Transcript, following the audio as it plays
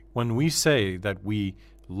When we say that we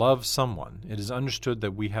love someone, it is understood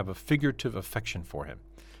that we have a figurative affection for him.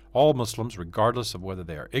 All Muslims, regardless of whether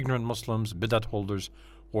they are ignorant Muslims, bid'at holders,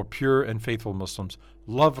 or pure and faithful Muslims,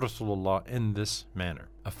 love Rasulullah in this manner.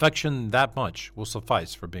 Affection that much will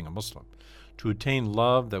suffice for being a Muslim. To attain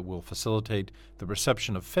love that will facilitate the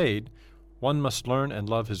reception of faith, one must learn and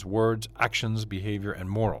love his words, actions, behavior, and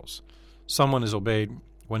morals. Someone is obeyed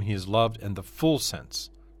when he is loved in the full sense.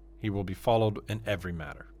 He will be followed in every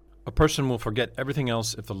matter. A person will forget everything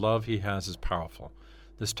else if the love he has is powerful.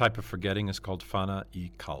 This type of forgetting is called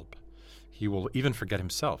fana-i-qalb. He will even forget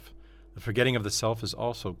himself. The forgetting of the self is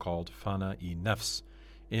also called fana-i-nafs.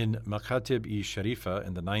 In Makatib-i-Sharifa,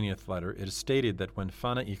 in the 90th letter, it is stated that when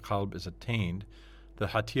fana-i-qalb is attained, the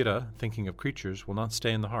hatira, thinking of creatures, will not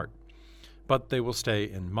stay in the heart, but they will stay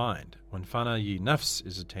in mind. When fana-i-nafs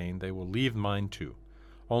is attained, they will leave mind too.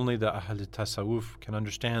 Only the Ahl-Tasawwuf can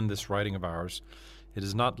understand this writing of ours. It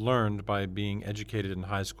is not learned by being educated in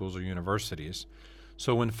high schools or universities.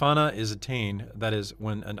 So when fana is attained, that is,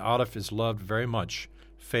 when an arif is loved very much,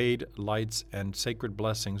 fade, lights, and sacred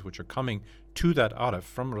blessings which are coming to that arif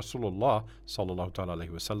from Rasulullah sallallahu alaihi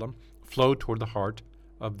wasallam flow toward the heart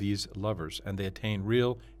of these lovers, and they attain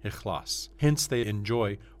real ikhlas. Hence they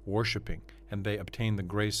enjoy worshipping, and they obtain the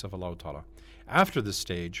grace of Allah Ta'ala. After this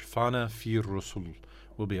stage, fana fi Rasul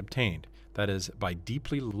will be obtained. That is, by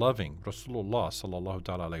deeply loving Rasulullah sallallahu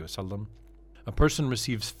alaihi wasallam, a person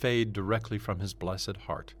receives fade directly from his blessed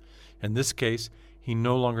heart. In this case, he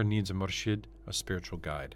no longer needs a murshid, a spiritual guide.